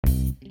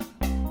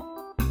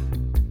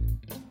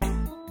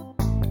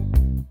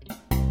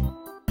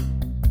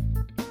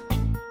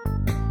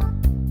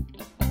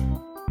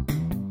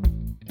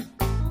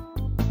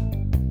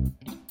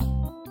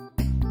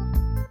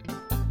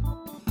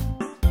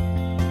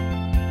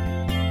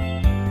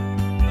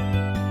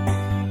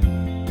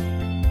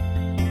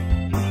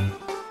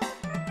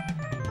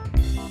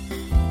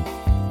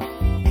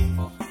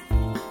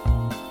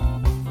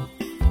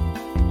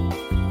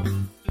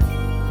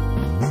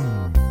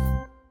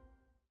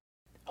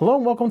Hello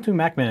and welcome to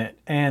Mac Minute.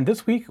 And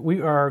this week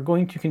we are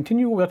going to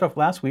continue where we left off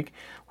last week.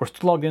 We're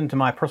still logged into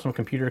my personal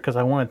computer because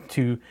I wanted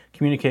to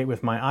communicate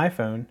with my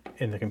iPhone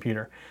in the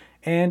computer.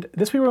 And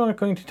this week we're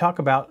going to talk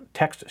about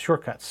text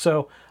shortcuts.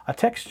 So a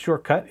text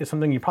shortcut is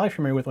something you're probably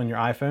familiar with on your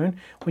iPhone.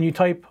 When you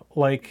type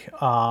like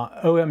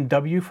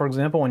OMW, for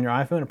example, on your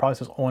iPhone, it probably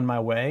says on my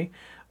way.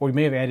 Or we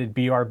may have added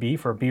BRB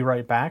for be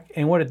right back.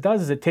 And what it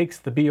does is it takes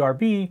the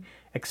BRB,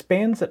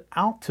 expands it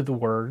out to the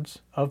words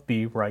of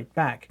be right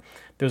back.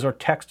 Those are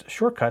text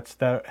shortcuts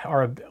that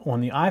are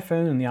on the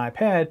iPhone and the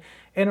iPad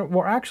and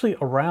were actually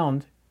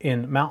around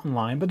in Mountain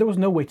Lion, but there was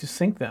no way to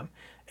sync them.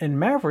 In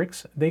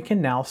Mavericks, they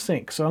can now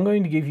sync. So I'm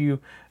going to give you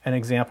an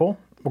example.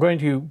 We're going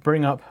to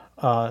bring up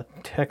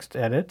text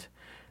edit,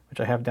 which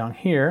I have down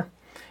here.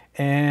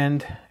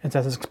 And as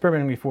I was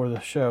experimenting before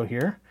the show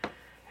here,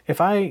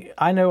 if I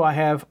know I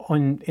have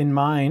in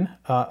mine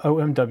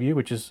OMW,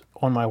 which is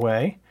on my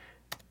way.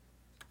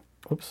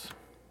 Oops.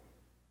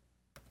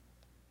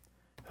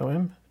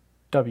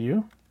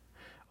 OMW,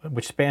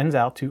 which spans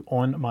out to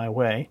on my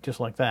way, just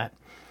like that.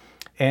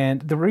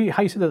 And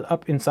how you set that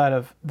up inside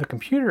of the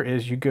computer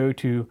is you go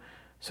to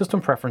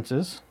System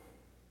Preferences,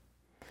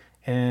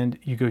 and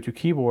you go to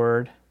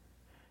Keyboard,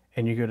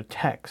 and you go to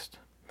Text.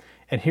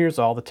 And here's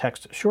all the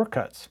text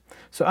shortcuts.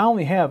 So I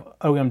only have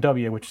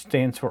OMW, which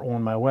stands for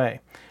on my way.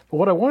 But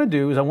what I want to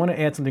do is I want to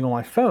add something on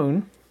my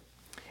phone.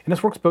 And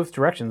this works both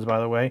directions, by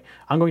the way.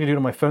 I'm going to do it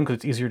on my phone because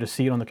it's easier to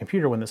see it on the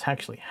computer when this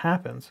actually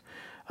happens.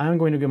 I'm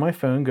going to go to my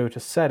phone, go to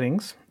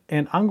Settings,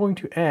 and I'm going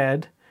to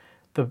add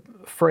the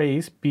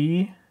phrase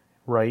be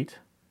right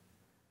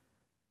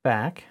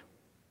back.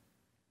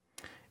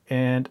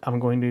 And I'm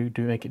going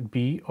to make it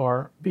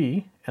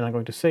BRB, and I'm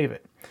going to save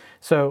it.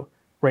 So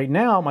right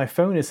now, my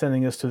phone is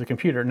sending this to the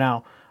computer.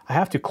 Now, I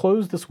have to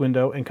close this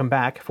window and come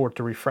back for it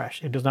to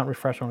refresh. It does not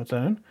refresh on its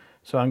own.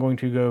 So I'm going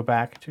to go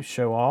back to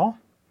Show All,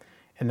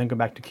 and then go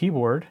back to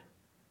Keyboard.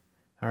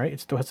 All right,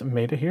 it still hasn't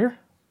made it here.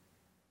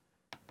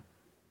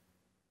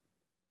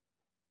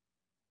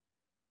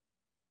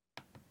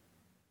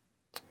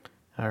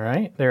 All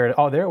right, there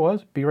it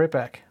was, be right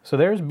back. So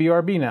there's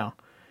BRB now.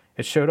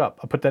 It showed up.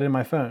 I'll put that in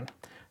my phone.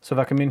 So if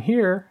I come in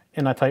here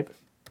and I type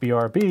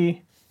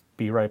BRB,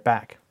 be right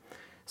back.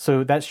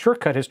 So that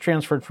shortcut has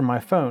transferred from my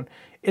phone.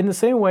 In the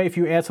same way, if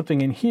you add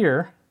something in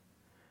here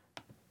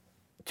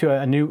to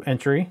a new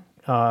entry,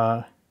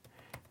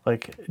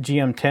 like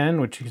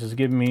GM10, which is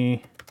give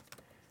me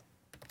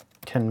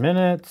 10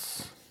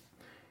 minutes,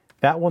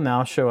 that will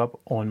now show up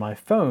on my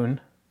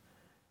phone.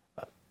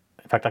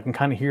 In fact, I can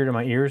kind of hear it in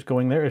my ears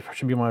going there. It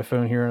should be on my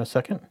phone here in a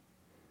second.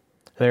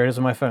 There it is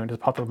on my phone. It just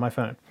popped up on my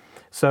phone.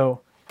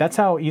 So that's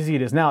how easy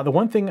it is. Now, the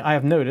one thing I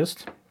have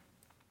noticed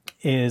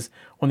is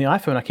on the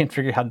iPhone, I can't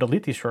figure out how to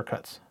delete these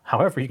shortcuts.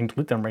 However, you can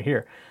delete them right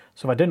here.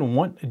 So if I didn't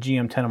want a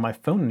GM10 on my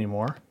phone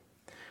anymore,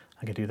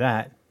 I could do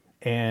that.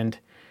 And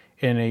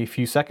in a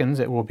few seconds,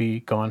 it will be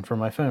gone from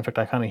my phone. In fact,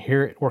 I kind of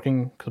hear it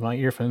working because my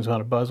earphones go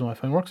on a buzz when my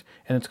phone works,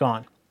 and it's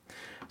gone.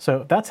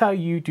 So that's how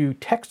you do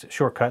text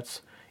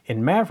shortcuts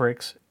in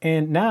Mavericks.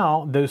 And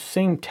now those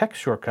same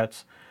text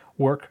shortcuts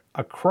work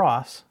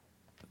across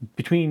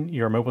between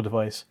your mobile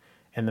device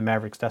and the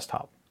Mavericks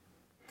desktop.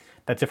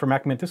 That's it for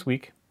Mac Minute this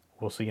week.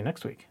 We'll see you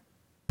next week.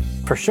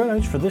 For show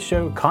notes for this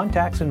show,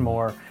 contacts, and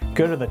more,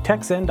 go to the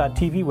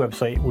techzen.tv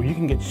website where you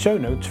can get show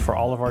notes for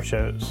all of our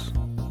shows.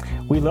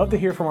 We love to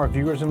hear from our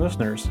viewers and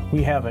listeners.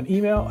 We have an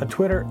email, a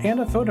Twitter, and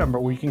a phone number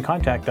where you can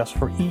contact us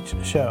for each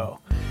show.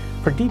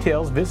 For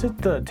details, visit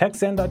the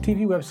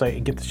techzen.tv website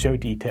and get the show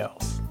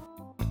details.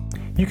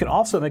 You can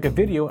also make a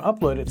video and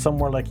upload it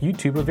somewhere like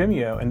YouTube or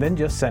Vimeo, and then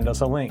just send us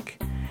a link.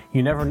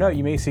 You never know,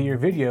 you may see your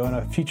video in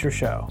a future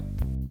show.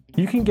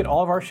 You can get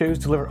all of our shows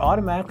delivered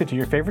automatically to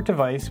your favorite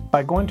device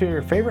by going to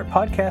your favorite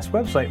podcast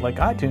website like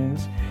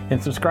iTunes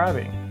and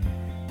subscribing.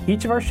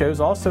 Each of our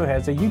shows also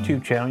has a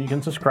YouTube channel you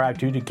can subscribe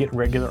to get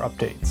regular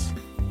updates.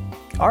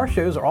 Our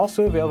shows are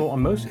also available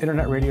on most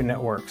internet radio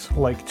networks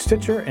like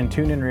Stitcher and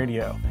TuneIn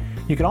Radio.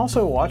 You can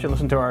also watch and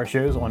listen to our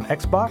shows on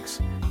Xbox,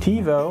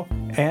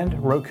 TiVo,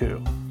 and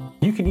Roku.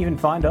 You can even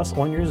find us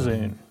on your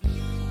Zune.